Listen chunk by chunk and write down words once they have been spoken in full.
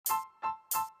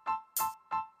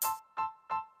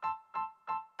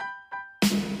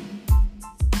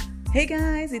Hey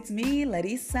guys, it's me,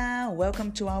 Larissa.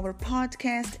 Welcome to our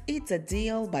podcast, It's a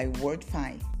Deal by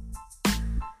Wordify.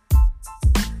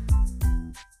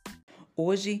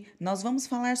 Hoje nós vamos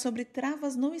falar sobre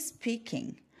travas no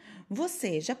speaking.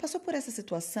 Você já passou por essa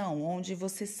situação onde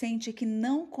você sente que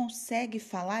não consegue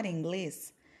falar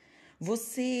inglês?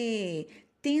 Você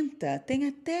tem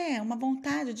até uma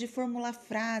vontade de formular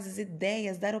frases,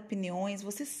 ideias, dar opiniões,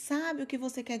 você sabe o que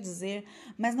você quer dizer,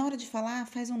 mas na hora de falar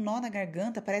faz um nó na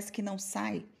garganta, parece que não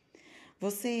sai.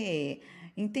 Você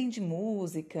entende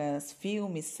músicas,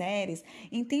 filmes, séries,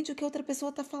 entende o que outra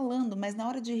pessoa está falando, mas na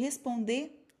hora de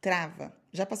responder, trava.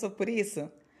 Já passou por isso?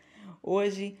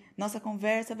 Hoje, nossa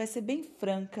conversa vai ser bem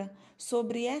franca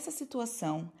sobre essa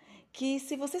situação que,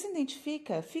 se você se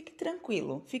identifica, fique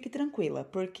tranquilo, fique tranquila,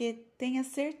 porque tenha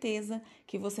certeza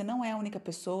que você não é a única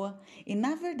pessoa e,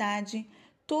 na verdade,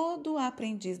 todo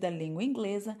aprendiz da língua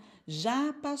inglesa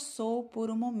já passou por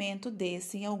um momento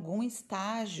desse em algum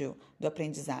estágio do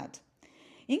aprendizado.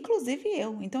 Inclusive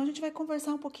eu. Então a gente vai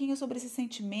conversar um pouquinho sobre esse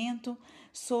sentimento,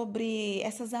 sobre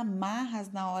essas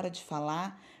amarras na hora de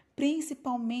falar,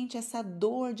 principalmente essa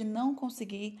dor de não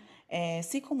conseguir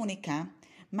se comunicar.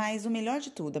 Mas o melhor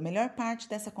de tudo, a melhor parte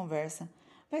dessa conversa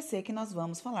vai ser que nós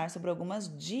vamos falar sobre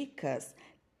algumas dicas,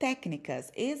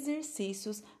 técnicas,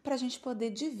 exercícios para a gente poder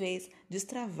de vez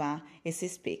destravar esse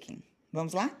speaking.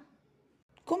 Vamos lá?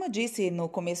 Como eu disse no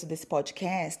começo desse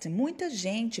podcast, muita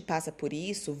gente passa por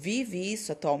isso, vive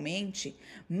isso atualmente,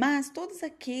 mas todos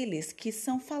aqueles que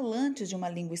são falantes de uma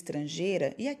língua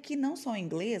estrangeira, e aqui não só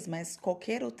inglês, mas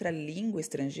qualquer outra língua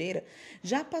estrangeira,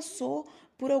 já passou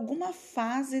por alguma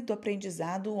fase do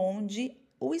aprendizado onde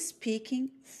o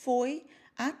speaking foi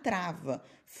a trava,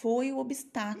 foi o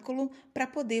obstáculo para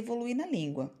poder evoluir na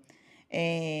língua.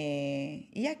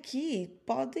 E aqui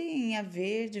podem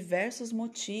haver diversos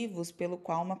motivos pelo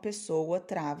qual uma pessoa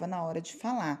trava na hora de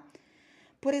falar.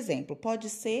 Por exemplo, pode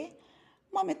ser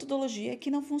uma metodologia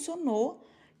que não funcionou,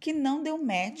 que não deu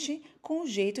match com o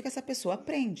jeito que essa pessoa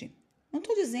aprende. Não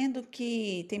estou dizendo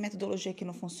que tem metodologia que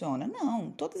não funciona.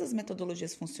 Não, todas as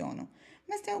metodologias funcionam.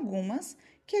 Mas tem algumas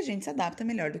que a gente se adapta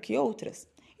melhor do que outras.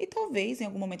 E talvez em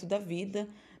algum momento da vida,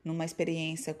 numa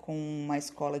experiência com uma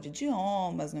escola de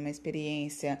idiomas, numa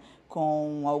experiência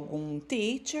com algum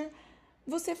teacher,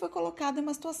 você foi colocado em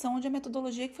uma situação onde a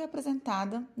metodologia que foi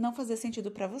apresentada não fazia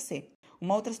sentido para você.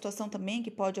 Uma outra situação também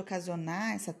que pode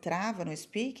ocasionar essa trava no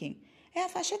speaking é a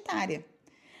faixa etária.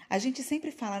 A gente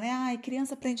sempre fala, né? Ai,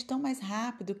 criança aprende tão mais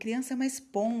rápido, criança é uma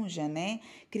esponja, né?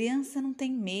 Criança não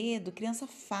tem medo, criança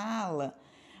fala.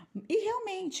 E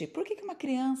realmente, por que uma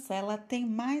criança ela tem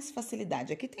mais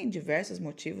facilidade? Aqui tem diversos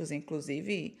motivos,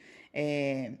 inclusive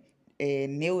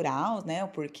neural, né?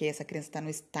 Porque essa criança está no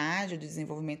estágio de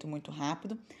desenvolvimento muito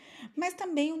rápido. Mas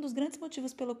também um dos grandes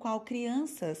motivos pelo qual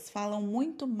crianças falam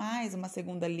muito mais uma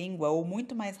segunda língua ou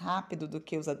muito mais rápido do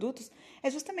que os adultos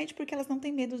é justamente porque elas não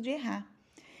têm medo de errar.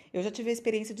 Eu já tive a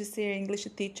experiência de ser English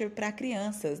teacher para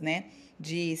crianças, né?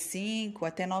 De 5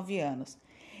 até 9 anos.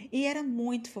 E era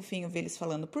muito fofinho ver eles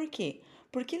falando. Por quê?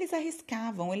 Porque eles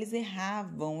arriscavam, eles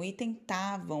erravam e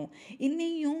tentavam, e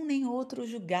nenhum nem outro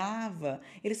julgava.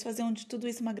 Eles faziam de tudo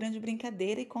isso uma grande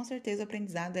brincadeira e com certeza o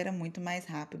aprendizado era muito mais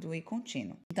rápido e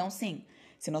contínuo. Então, sim,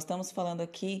 se nós estamos falando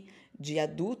aqui de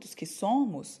adultos que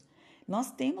somos,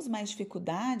 nós temos mais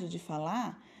dificuldade de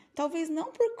falar, talvez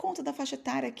não por conta da faixa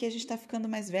etária que a gente está ficando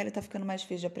mais velho, está ficando mais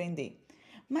difícil de aprender,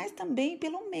 mas também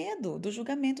pelo medo do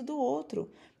julgamento do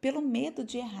outro, pelo medo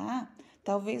de errar.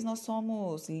 Talvez nós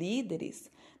somos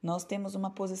líderes, nós temos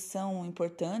uma posição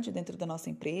importante dentro da nossa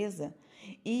empresa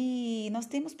e nós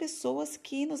temos pessoas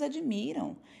que nos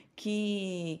admiram,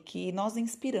 que nós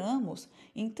inspiramos.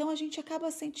 Então a gente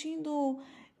acaba sentindo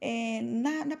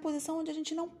na posição onde a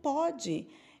gente não pode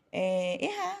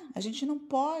errar, a gente não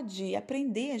pode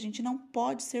aprender, a gente não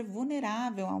pode ser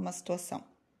vulnerável a uma situação.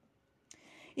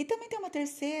 E também tem uma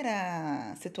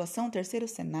terceira situação, um terceiro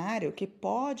cenário que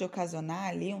pode ocasionar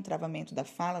ali um travamento da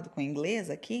fala com o inglês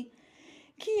aqui,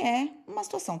 que é uma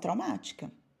situação traumática.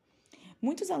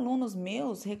 Muitos alunos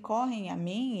meus recorrem a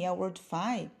mim e ao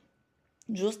Wordify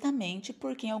justamente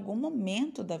porque em algum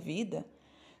momento da vida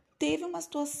teve uma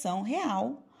situação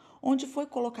real onde foi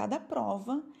colocada à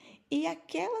prova e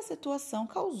aquela situação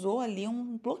causou ali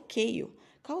um bloqueio,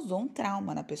 causou um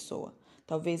trauma na pessoa.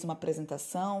 Talvez uma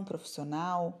apresentação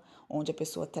profissional, onde a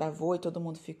pessoa travou e todo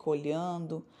mundo ficou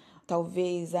olhando.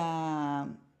 Talvez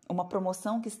uma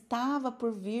promoção que estava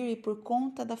por vir e por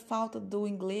conta da falta do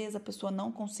inglês a pessoa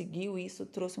não conseguiu e isso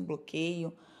trouxe um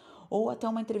bloqueio. ou até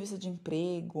uma entrevista de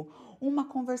emprego, uma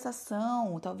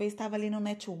conversação, talvez estava ali no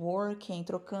networking,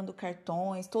 trocando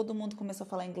cartões, todo mundo começou a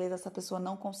falar inglês, essa pessoa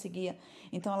não conseguia,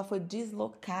 então ela foi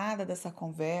deslocada dessa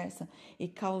conversa e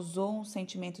causou um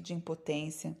sentimento de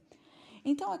impotência.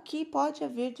 Então aqui pode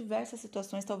haver diversas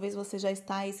situações, talvez você já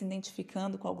está aí se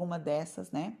identificando com alguma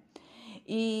dessas, né?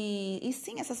 E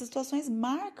sim, essas situações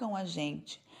marcam a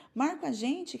gente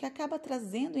que acaba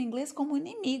trazendo o inglês como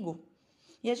inimigo.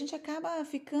 E a gente acaba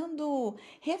ficando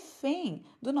refém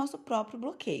do nosso próprio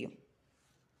bloqueio.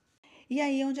 E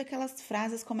aí é onde aquelas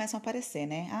frases começam a aparecer,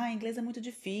 né? Ah, inglês é muito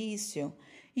difícil.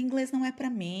 Inglês não é para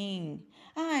mim.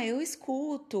 Ah, eu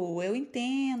escuto, eu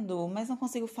entendo, mas não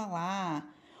consigo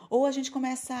falar. Ou a gente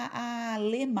começa a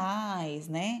ler mais,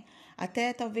 né?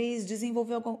 Até talvez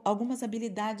desenvolver algumas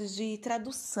habilidades de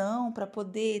tradução para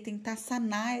poder tentar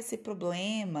sanar esse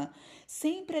problema,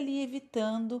 sempre ali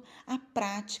evitando a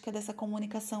prática dessa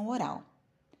comunicação oral.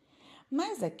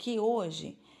 Mas aqui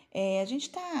hoje, a gente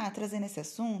está trazendo esse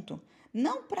assunto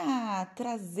não para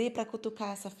trazer, para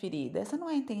cutucar essa ferida, essa não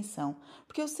é a intenção,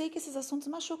 porque eu sei que esses assuntos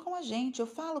machucam a gente, eu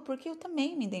falo porque eu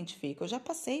também me identifico, eu já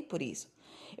passei por isso.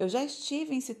 Eu já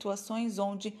estive em situações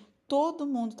onde todo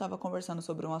mundo estava conversando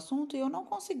sobre um assunto e eu não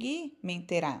consegui me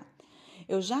inteirar.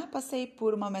 Eu já passei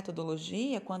por uma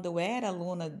metodologia, quando eu era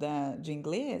aluna de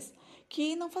inglês,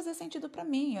 que não fazia sentido para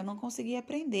mim, eu não conseguia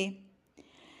aprender.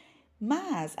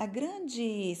 Mas a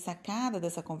grande sacada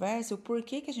dessa conversa, o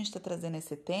porquê que a gente está trazendo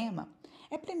esse tema,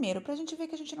 é primeiro para a gente ver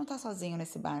que a gente não está sozinho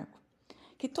nesse barco,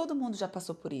 que todo mundo já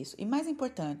passou por isso. E mais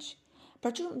importante, a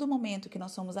partir do momento que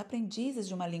nós somos aprendizes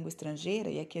de uma língua estrangeira,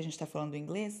 e aqui a gente está falando do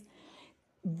inglês,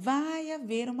 vai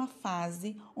haver uma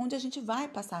fase onde a gente vai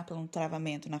passar por um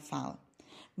travamento na fala.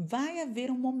 Vai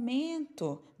haver um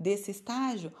momento desse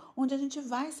estágio onde a gente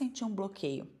vai sentir um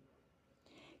bloqueio.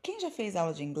 Quem já fez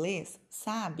aula de inglês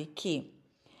sabe que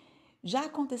já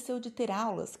aconteceu de ter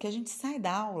aulas que a gente sai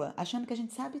da aula achando que a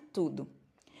gente sabe tudo.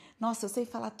 Nossa, eu sei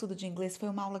falar tudo de inglês, foi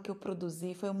uma aula que eu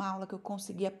produzi, foi uma aula que eu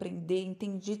consegui aprender,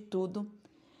 entendi tudo.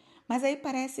 Mas aí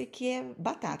parece que é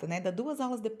batata, né? Dá 2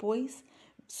 aulas depois,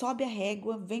 sobe a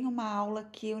régua, vem uma aula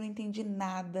que eu não entendi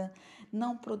nada,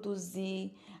 não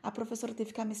produzi, a professora teve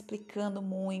que ficar me explicando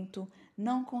muito,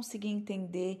 não consegui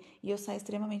entender e eu saio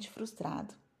extremamente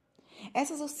frustrado.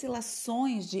 Essas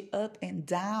oscilações de up and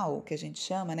down, que a gente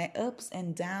chama, né? Ups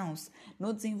and downs,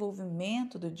 no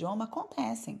desenvolvimento do idioma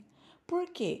acontecem. Por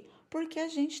quê? Porque a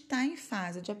gente está em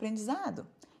fase de aprendizado.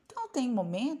 Então, tem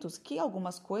momentos que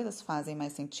algumas coisas fazem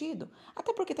mais sentido,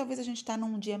 até porque talvez a gente está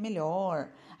num dia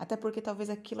melhor, até porque talvez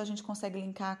aquilo a gente consegue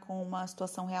linkar com uma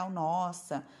situação real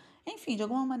nossa. Enfim, de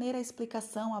alguma maneira a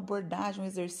explicação, a abordagem, o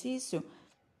exercício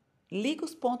liga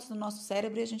os pontos do nosso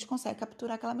cérebro e a gente consegue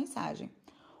capturar aquela mensagem.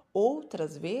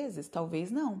 Outras vezes,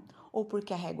 talvez não. Ou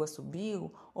porque a régua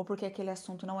subiu, ou porque aquele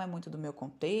assunto não é muito do meu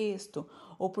contexto,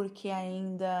 ou porque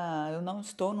ainda eu não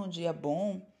estou num dia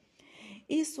bom.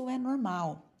 Isso é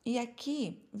normal. E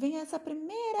aqui vem essa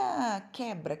primeira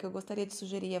quebra que eu gostaria de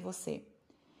sugerir a você.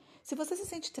 Se você se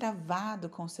sente travado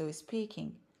com o seu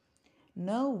speaking,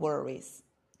 no worries.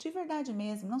 De verdade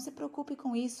mesmo, não se preocupe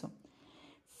com isso.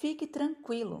 Fique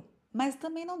tranquilo, mas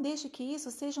também não deixe que isso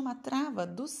seja uma trava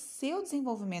do seu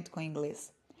desenvolvimento com o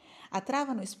inglês. A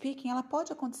trava no speaking ela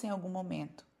pode acontecer em algum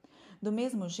momento. Do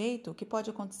mesmo jeito que pode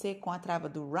acontecer com a trava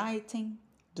do writing,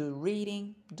 do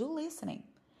reading, do listening.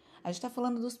 A gente está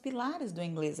falando dos pilares do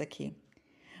inglês aqui.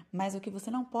 Mas o que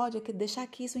você não pode é deixar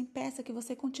que isso impeça que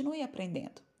você continue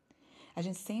aprendendo. A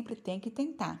gente sempre tem que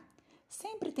tentar,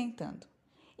 sempre tentando.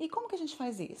 E como que a gente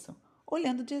faz isso?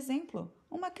 Olhando de exemplo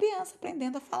uma criança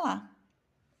aprendendo a falar.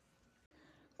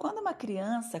 Quando uma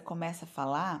criança começa a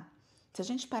falar, se a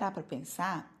gente parar para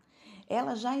pensar,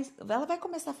 ela vai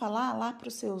começar a falar lá para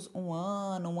os seus 1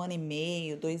 ano e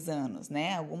meio, 2 anos,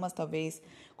 né? Algumas talvez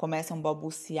começam a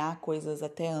balbuciar coisas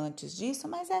até antes disso,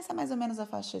 mas essa é mais ou menos a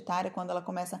faixa etária quando ela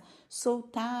começa a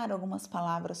soltar algumas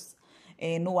palavras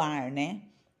no ar, né?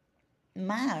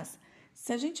 Mas,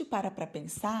 se a gente para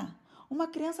pensar, uma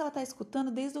criança está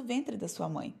escutando desde o ventre da sua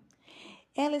mãe.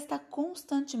 Ela está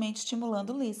constantemente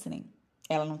estimulando o listening.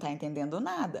 Ela não está entendendo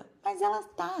nada, mas ela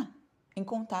está em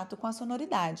contato com a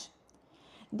sonoridade.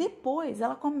 Depois,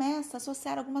 ela começa a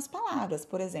associar algumas palavras.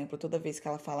 Por exemplo, toda vez que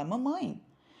ela fala mamãe,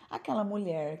 aquela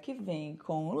mulher que vem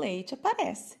com o leite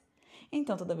aparece.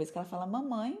 Então, toda vez que ela fala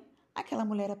mamãe, aquela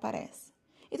mulher aparece.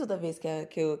 E toda vez que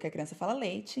a criança fala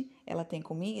leite, ela tem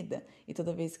comida. E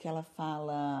toda vez que ela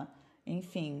fala,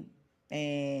 enfim,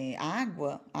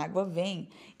 água, a água vem.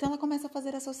 Então ela começa a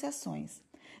fazer associações.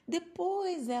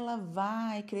 Depois ela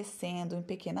vai crescendo em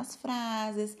pequenas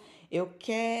frases. Eu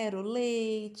quero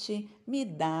leite, me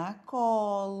dá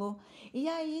colo. E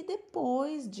aí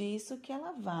depois disso que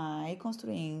ela vai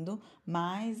construindo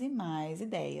mais e mais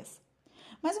ideias.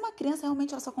 Mas uma criança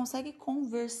realmente ela só consegue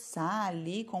conversar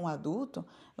ali com o adulto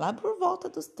lá por volta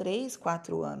dos 3,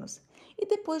 4 anos e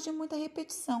depois de muita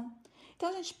repetição. Então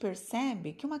a gente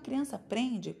percebe que uma criança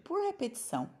aprende por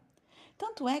repetição.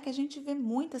 Tanto é que a gente vê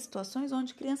muitas situações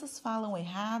onde crianças falam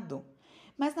errado,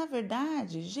 mas na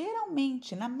verdade,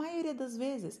 geralmente, na maioria das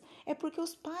vezes, é porque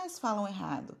os pais falam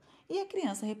errado e a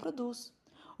criança reproduz.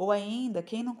 Ou ainda,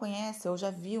 quem não conhece ou já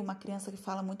viu uma criança que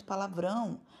fala muito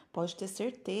palavrão, pode ter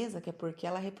certeza que é porque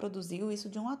ela reproduziu isso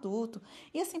de um adulto.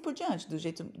 E assim por diante,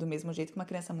 do mesmo jeito que uma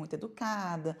criança muito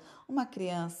educada, uma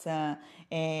criança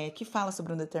que fala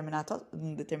sobre um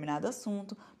determinado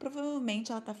assunto,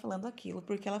 provavelmente ela está falando aquilo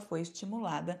porque ela foi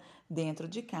estimulada dentro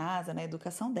de casa, na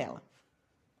educação dela.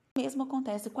 O mesmo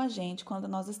acontece com a gente quando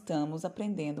nós estamos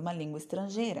aprendendo uma língua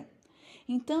estrangeira.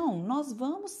 Então, nós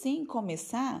vamos sim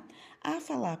começar a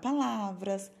falar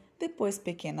palavras, depois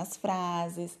pequenas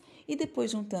frases, e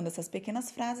depois juntando essas pequenas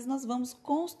frases, nós vamos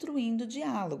construindo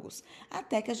diálogos,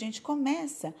 até que a gente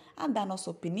começa a dar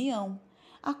nossa opinião,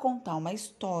 a contar uma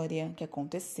história que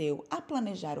aconteceu, a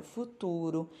planejar o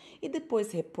futuro e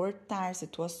depois reportar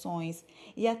situações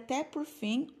e até por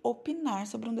fim opinar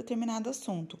sobre um determinado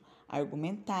assunto,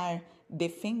 argumentar,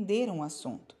 defender um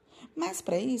assunto. Mas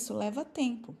para isso leva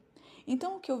tempo.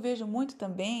 Então, o que eu vejo muito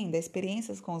também das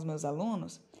experiências com os meus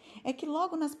alunos é que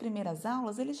logo nas primeiras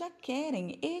aulas eles já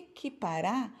querem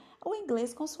equiparar o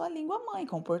inglês com sua língua mãe,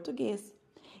 com o português.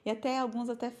 E até alguns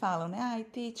até falam, né? Ai,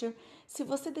 teacher, se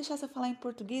você deixasse eu falar em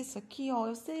português, isso aqui, ó,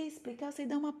 eu sei explicar, eu sei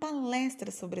dar uma palestra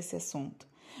sobre esse assunto.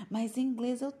 Mas em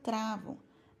inglês eu travo.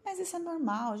 Mas isso é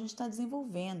normal, a gente está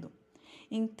desenvolvendo.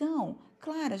 Então,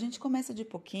 claro, a gente começa de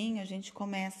pouquinho, a gente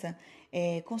começa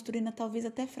construindo talvez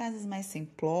até frases mais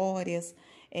simplórias,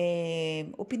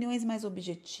 opiniões mais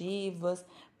objetivas,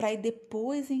 para ir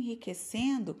depois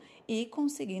enriquecendo e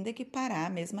conseguindo equiparar a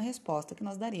mesma resposta que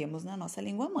nós daríamos na nossa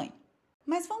língua mãe.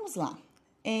 Mas vamos lá.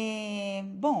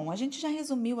 Bom, a gente já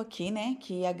resumiu aqui, né,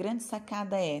 que a grande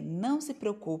sacada é não se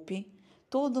preocupe,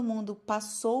 todo mundo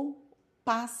passou,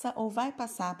 passa ou vai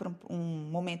passar por um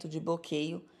momento de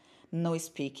bloqueio no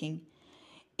speaking.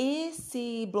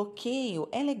 Esse bloqueio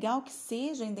é legal que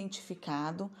seja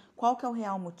identificado, qual que é o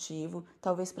real motivo,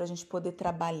 talvez para a gente poder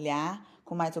trabalhar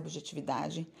com mais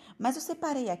objetividade. Mas eu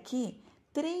separei aqui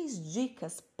 3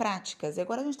 dicas práticas. E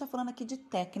agora a gente está falando aqui de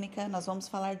técnica, nós vamos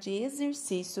falar de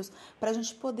exercícios para a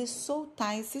gente poder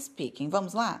soltar esse speaking.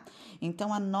 Vamos lá?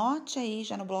 Então anote aí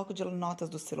já no bloco de notas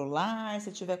do celular,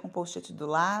 se tiver com post-it do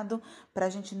lado, para a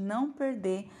gente não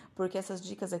perder, porque essas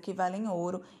dicas aqui valem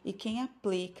ouro e quem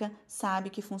aplica sabe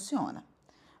que funciona.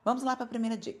 Vamos lá para a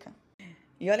primeira dica.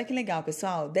 E olha que legal,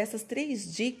 pessoal, dessas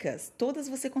 3 dicas, todas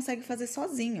você consegue fazer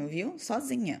sozinho, viu?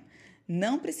 Sozinha.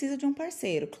 Não precisa de um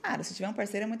parceiro. Claro, se tiver um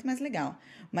parceiro é muito mais legal.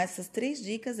 Mas essas 3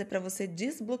 dicas é para você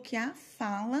desbloquear a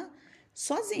fala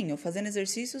sozinho, fazendo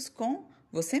exercícios com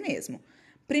você mesmo.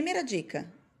 Primeira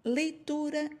dica: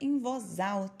 leitura em voz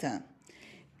alta.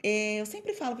 Eu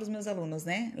sempre falo para os meus alunos,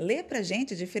 né? Ler pra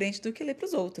gente é diferente do que ler para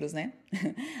os outros, né?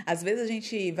 Às vezes a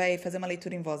gente vai fazer uma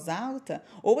leitura em voz alta,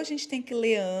 ou a gente tem que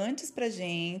ler antes pra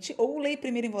gente, ou ler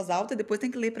primeiro em voz alta e depois tem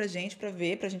que ler pra gente para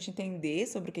ver, pra gente entender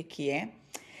sobre o que é.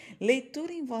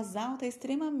 Leitura em voz alta é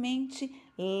extremamente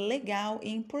legal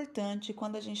e importante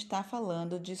quando a gente está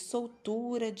falando de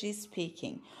soltura de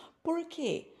speaking. Por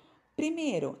quê?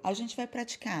 Primeiro, a gente vai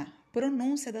praticar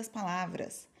pronúncia das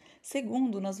palavras.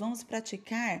 Segundo, nós vamos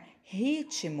praticar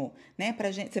ritmo, né?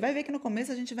 Você vai ver que no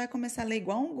começo a gente vai começar a ler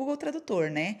igual um Google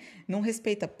Tradutor, né? Não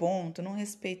respeita ponto, não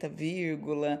respeita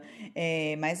vírgula,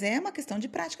 mas é uma questão de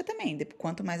prática também.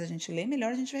 Quanto mais a gente lê,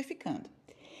 melhor a gente vai ficando.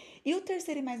 E o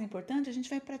terceiro e mais importante, a gente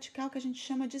vai praticar o que a gente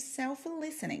chama de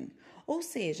self-listening, ou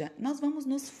seja, nós vamos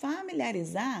nos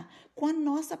familiarizar com a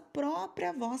nossa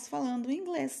própria voz falando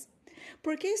inglês.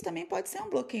 Porque isso também pode ser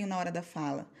um bloqueio na hora da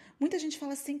fala. Muita gente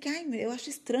fala assim que eu acho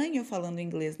estranho eu falando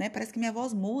inglês, né? Parece que minha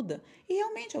voz muda. E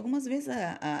realmente, algumas vezes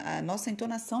a nossa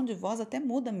entonação de voz até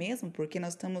muda mesmo, porque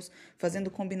nós estamos fazendo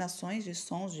combinações de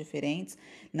sons diferentes.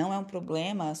 Não é um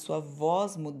problema a sua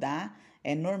voz mudar,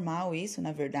 é normal isso,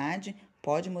 na verdade.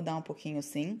 Pode mudar um pouquinho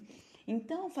sim.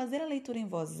 Então, fazer a leitura em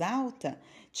voz alta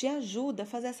te ajuda a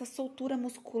fazer essa soltura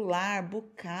muscular,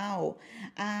 bucal,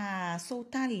 a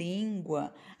soltar a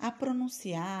língua, a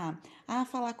pronunciar, a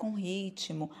falar com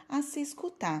ritmo, a se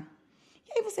escutar.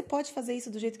 E aí você pode fazer isso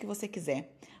do jeito que você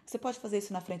quiser. Você pode fazer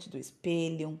isso na frente do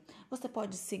espelho, você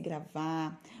pode se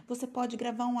gravar, você pode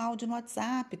gravar um áudio no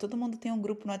WhatsApp. Todo mundo tem um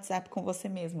grupo no WhatsApp com você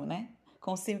mesmo, né?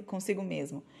 Consigo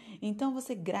mesmo. Então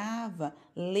você grava,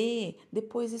 lê,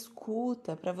 depois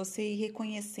escuta para você ir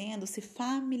reconhecendo, se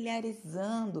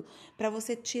familiarizando, para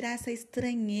você tirar essa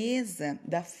estranheza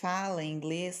da fala em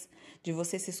inglês, de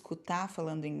você se escutar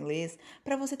falando inglês,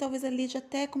 para você talvez ali já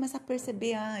até começar a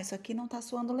perceber, isso aqui não está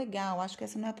soando legal, acho que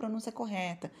essa não é a pronúncia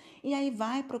correta. E aí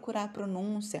vai procurar a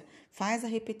pronúncia, faz a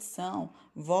repetição,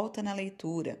 volta na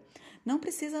leitura. Não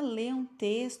precisa ler um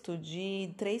texto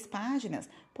de 3 páginas,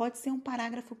 pode ser um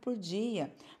parágrafo por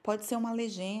dia, pode ser uma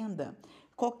legenda,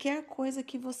 qualquer coisa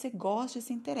que você goste e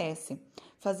se interesse.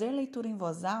 Fazer leitura em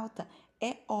voz alta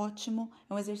é ótimo,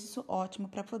 é um exercício ótimo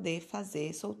para poder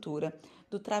fazer soltura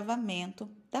do travamento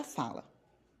da fala.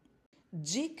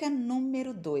 Dica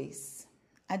número 2.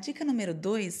 A dica número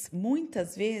 2,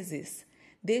 muitas vezes,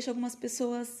 deixa algumas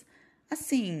pessoas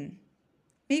assim,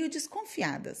 meio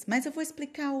desconfiadas, mas eu vou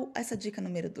explicar essa dica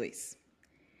número 2.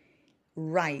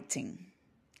 Writing.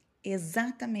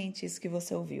 Exatamente isso que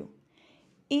você ouviu.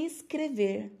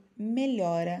 Escrever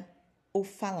melhora o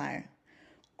falar.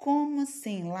 Como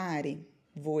assim, Lari?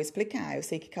 Vou explicar, eu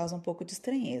sei que causa um pouco de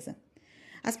estranheza.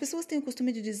 As pessoas têm o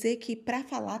costume de dizer que para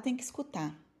falar tem que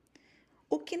escutar.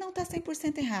 O que não está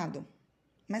 100% errado,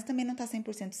 mas também não está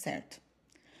 100% certo.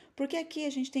 Porque aqui a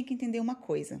gente tem que entender uma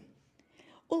coisa.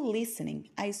 O listening,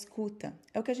 a escuta,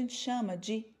 é o que a gente chama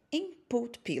de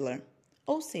input pillar.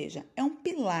 Ou seja, é um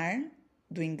pilar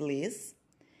do inglês,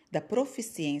 da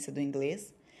proficiência do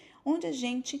inglês, onde a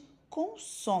gente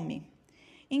consome.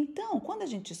 Então, quando a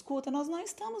gente escuta, nós não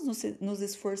estamos nos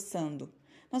esforçando,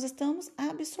 nós estamos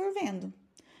absorvendo,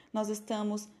 nós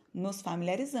estamos nos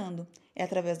familiarizando. É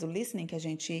através do listening que a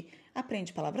gente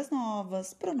aprende palavras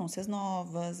novas, pronúncias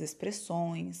novas,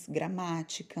 expressões,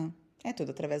 gramática. É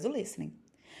tudo através do listening.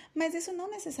 Mas isso não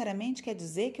necessariamente quer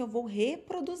dizer que eu vou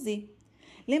reproduzir.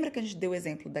 Lembra que a gente deu o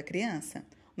exemplo da criança?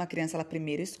 Uma criança, ela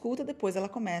primeiro escuta, depois ela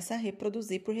começa a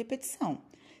reproduzir por repetição.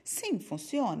 Sim,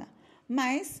 funciona,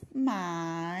 mas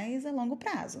mais a longo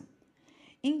prazo.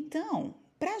 Então,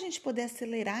 para a gente poder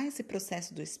acelerar esse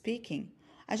processo do speaking,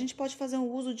 a gente pode fazer o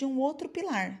uso de um outro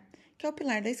pilar, que é o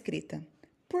pilar da escrita.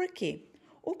 Por quê?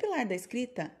 O pilar da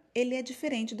escrita, ele é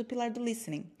diferente do pilar do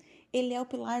listening. Ele é o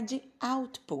pilar de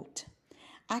output.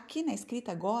 Aqui na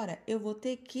escrita agora, eu vou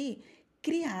ter que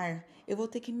criar, eu vou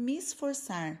ter que me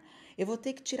esforçar, eu vou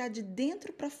ter que tirar de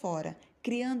dentro para fora,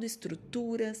 criando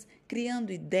estruturas,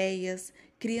 criando ideias,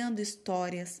 criando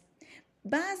histórias.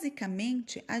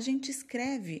 Basicamente, a gente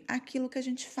escreve aquilo que a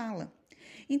gente fala.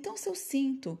 Então, se eu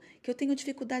sinto que eu tenho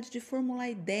dificuldade de formular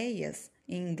ideias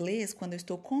em inglês quando eu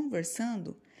estou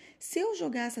conversando, se eu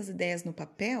jogar essas ideias no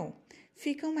papel,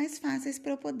 ficam mais fáceis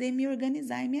para eu poder me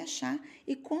organizar e me achar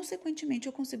e, consequentemente,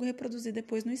 eu consigo reproduzir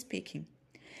depois no speaking.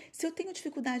 Se eu tenho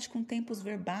dificuldade com tempos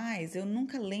verbais, eu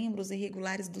nunca lembro os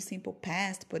irregulares do simple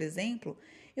past, por exemplo,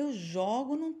 eu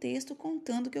jogo num texto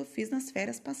contando o que eu fiz nas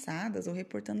férias passadas ou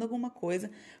reportando alguma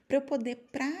coisa para eu poder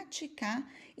praticar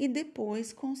e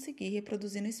depois conseguir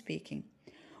reproduzir no speaking.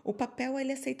 O papel,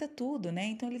 ele aceita tudo, né?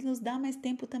 Então, ele nos dá mais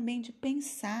tempo também de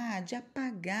pensar, de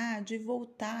apagar, de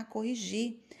voltar,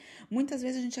 corrigir. Muitas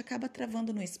vezes a gente acaba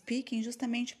travando no speaking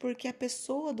justamente porque a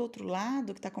pessoa do outro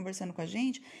lado que está conversando com a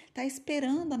gente está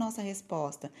esperando a nossa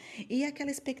resposta. E aquela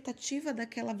expectativa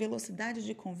daquela velocidade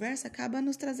de conversa acaba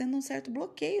nos trazendo um certo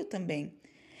bloqueio também.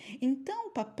 Então,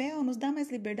 o papel nos dá mais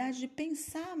liberdade de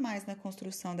pensar mais na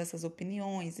construção dessas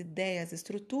opiniões, ideias,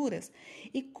 estruturas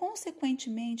e,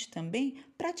 consequentemente, também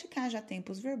praticar já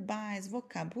tempos verbais,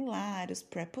 vocabulários,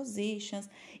 prepositions.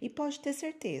 E pode ter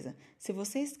certeza, se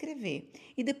você escrever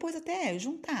e depois até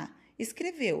juntar,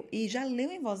 escreveu e já leu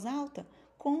em voz alta,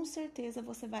 com certeza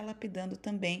você vai lapidando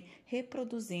também,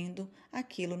 reproduzindo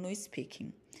aquilo no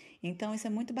speaking. Então, isso é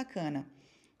muito bacana.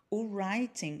 O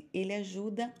writing, ele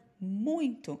ajuda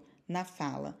muito na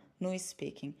fala, no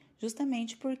speaking,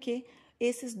 justamente porque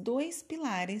esses dois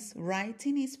pilares,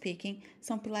 writing e speaking,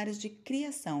 são pilares de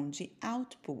criação, de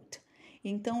output.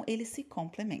 Então, eles se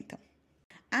complementam.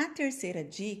 A terceira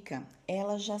dica,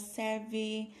 ela já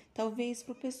serve talvez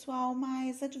para o pessoal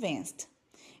mais advanced.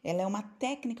 Ela é uma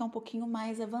técnica um pouquinho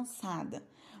mais avançada,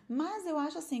 mas eu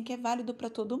acho assim que é válido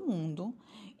para todo mundo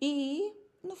e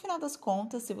no final das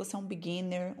contas, se você é um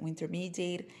beginner, um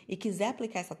intermediate e quiser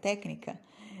aplicar essa técnica,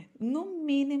 no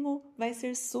mínimo vai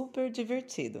ser super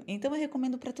divertido. Então eu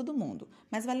recomendo para todo mundo,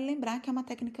 mas vale lembrar que é uma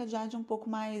técnica já de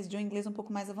um inglês um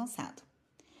pouco mais avançado.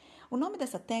 O nome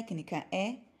dessa técnica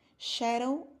é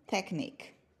Shadow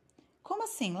Technique. Como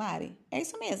assim, Lari? É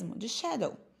isso mesmo, de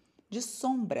shadow, de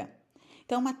sombra.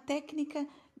 Então, é uma técnica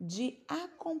de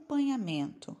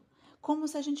acompanhamento, como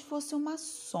se a gente fosse uma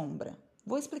sombra.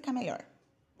 Vou explicar melhor.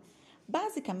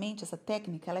 Basicamente, essa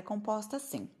técnica ela é composta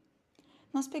assim.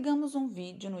 Nós pegamos um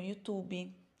vídeo no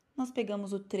YouTube, nós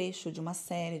pegamos o trecho de uma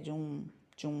série, de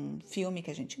um filme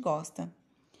que a gente gosta,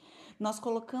 nós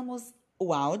colocamos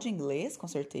o áudio em inglês, com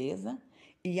certeza,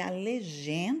 e a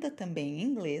legenda também em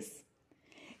inglês,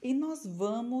 e nós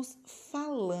vamos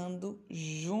falando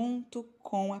junto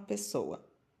com a pessoa,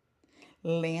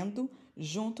 lendo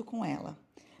junto com ela,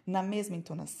 na mesma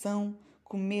entonação,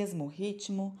 com o mesmo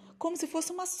ritmo, como se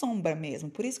fosse uma sombra mesmo.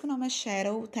 Por isso que o nome é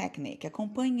Shadow Technique,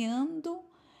 acompanhando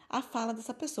a fala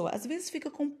dessa pessoa. Às vezes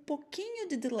fica com um pouquinho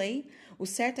de delay, o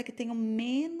certo é que tenha o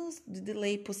menos de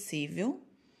delay possível.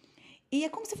 E é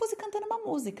como se fosse cantando uma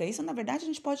música. Isso, na verdade, a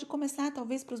gente pode começar,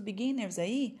 talvez para os beginners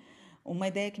aí, uma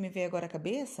ideia que me veio agora à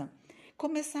cabeça,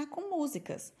 começar com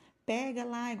músicas. Pega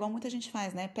lá, igual muita gente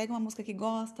faz, né? Pega uma música que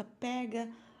gosta, pega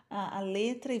a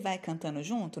letra e vai cantando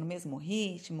junto, no mesmo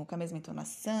ritmo, com a mesma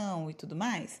entonação e tudo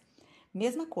mais.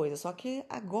 Mesma coisa, só que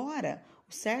agora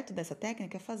o certo dessa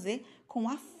técnica é fazer com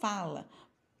a fala.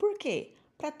 Por quê?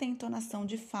 Para ter entonação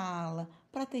de fala,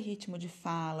 para ter ritmo de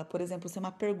fala. Por exemplo, se é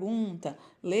uma pergunta,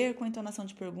 ler com entonação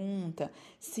de pergunta.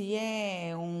 Se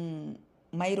é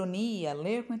uma ironia,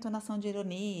 ler com entonação de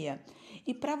ironia.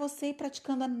 E para você ir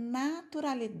praticando a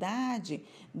naturalidade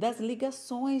das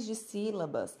ligações de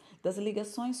sílabas, das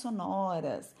ligações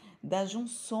sonoras, das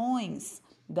junções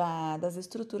das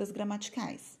estruturas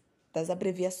gramaticais, das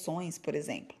abreviações, por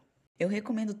exemplo. Eu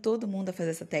recomendo todo mundo a fazer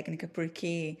essa técnica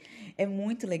porque é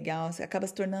muito legal, acaba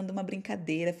se tornando uma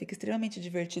brincadeira, fica extremamente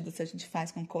divertido se a gente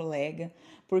faz com um colega,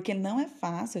 porque não é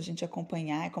fácil a gente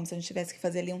acompanhar, é como se a gente tivesse que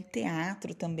fazer ali um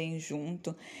teatro também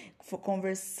junto,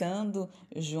 conversando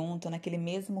junto, naquele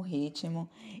mesmo ritmo.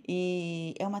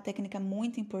 E é uma técnica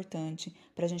muito importante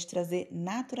para a gente trazer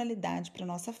naturalidade para a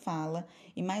nossa fala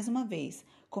e, mais uma vez,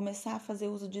 começar a fazer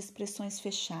uso de expressões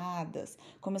fechadas,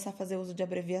 começar a fazer uso de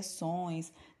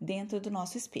abreviações dentro do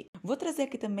nosso speak. Vou trazer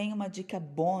aqui também uma dica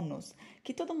bônus,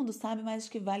 que todo mundo sabe, mas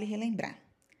que vale relembrar.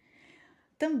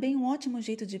 Também um ótimo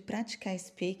jeito de praticar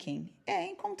speaking é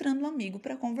encontrando um amigo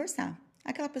para conversar.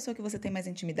 Aquela pessoa que você tem mais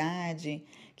intimidade,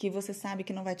 que você sabe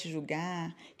que não vai te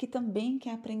julgar, que também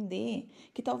quer aprender,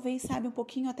 que talvez sabe um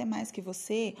pouquinho até mais que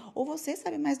você, ou você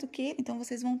sabe mais do que ele, então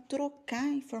vocês vão trocar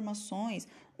informações,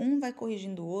 um vai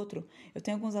corrigindo o outro. Eu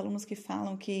tenho alguns alunos que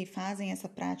falam que fazem essa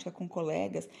prática com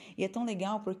colegas e é tão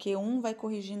legal porque um vai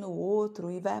corrigindo o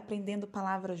outro e vai aprendendo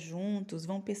palavras juntos,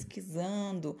 vão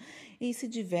pesquisando e se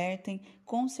divertem.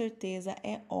 Com certeza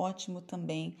é ótimo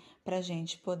também para a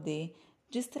gente poder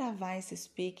destravar esse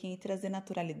speaking e trazer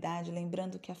naturalidade,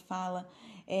 lembrando que a fala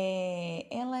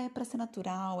ela é para ser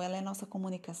natural, ela é nossa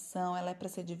comunicação, ela é para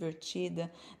ser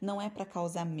divertida, não é para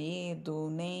causar medo,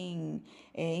 nem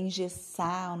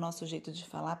engessar o nosso jeito de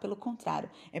falar, pelo contrário,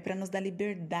 é para nos dar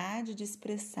liberdade de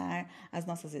expressar as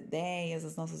nossas ideias,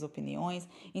 as nossas opiniões.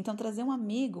 Então, trazer um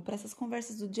amigo para essas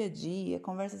conversas do dia a dia,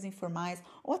 conversas informais,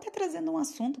 ou até trazendo um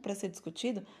assunto para ser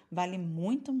discutido, vale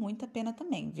muito, muito a pena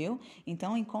também, viu?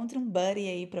 Então, encontre um buddy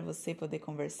aí para você poder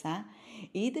conversar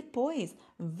e depois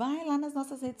vai lá nas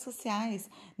nossas redes sociais,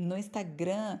 no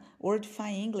Instagram, Wordify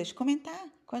English, comentar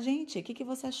com a gente o que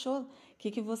você achou, o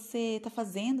que você está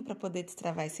fazendo para poder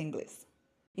destravar esse inglês.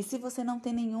 E se você não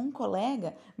tem nenhum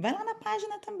colega, vai lá na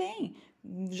página também,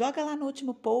 joga lá no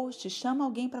último post, chama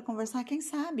alguém para conversar, quem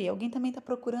sabe alguém também está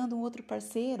procurando um outro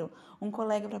parceiro, um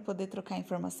colega para poder trocar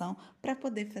informação, para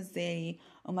poder fazer aí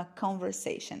uma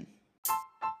conversation.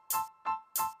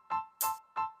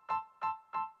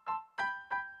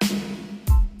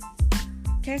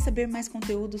 Quer saber mais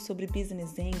conteúdo sobre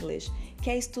Business English?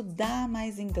 Quer estudar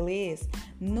mais inglês?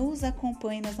 Nos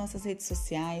acompanhe nas nossas redes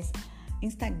sociais,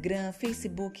 Instagram,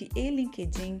 Facebook e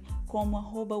LinkedIn como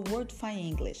 @Wordify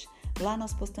English. Lá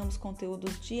nós postamos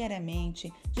conteúdos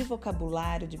diariamente de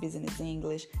vocabulário de Business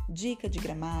English, dica de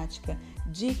gramática,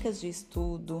 dicas de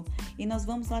estudo e nós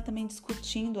vamos lá também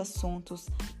discutindo assuntos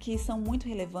que são muito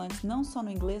relevantes não só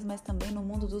no inglês, mas também no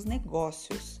mundo dos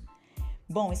negócios.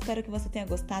 Bom, espero que você tenha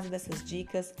gostado dessas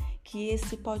dicas, que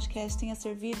esse podcast tenha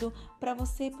servido para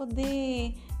você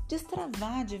poder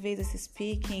destravar de vez esse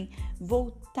speaking,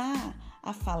 voltar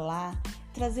a falar,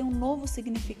 trazer um novo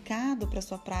significado para a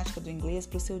sua prática do inglês,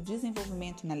 para o seu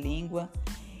desenvolvimento na língua.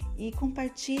 E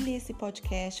compartilhe esse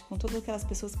podcast com todas aquelas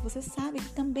pessoas que você sabe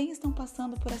que também estão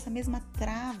passando por essa mesma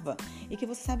trava e que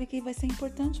você sabe que vai ser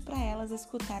importante para elas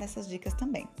escutar essas dicas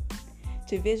também.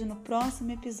 Te vejo no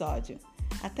próximo episódio.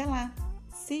 Até lá!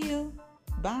 See you!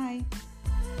 Bye!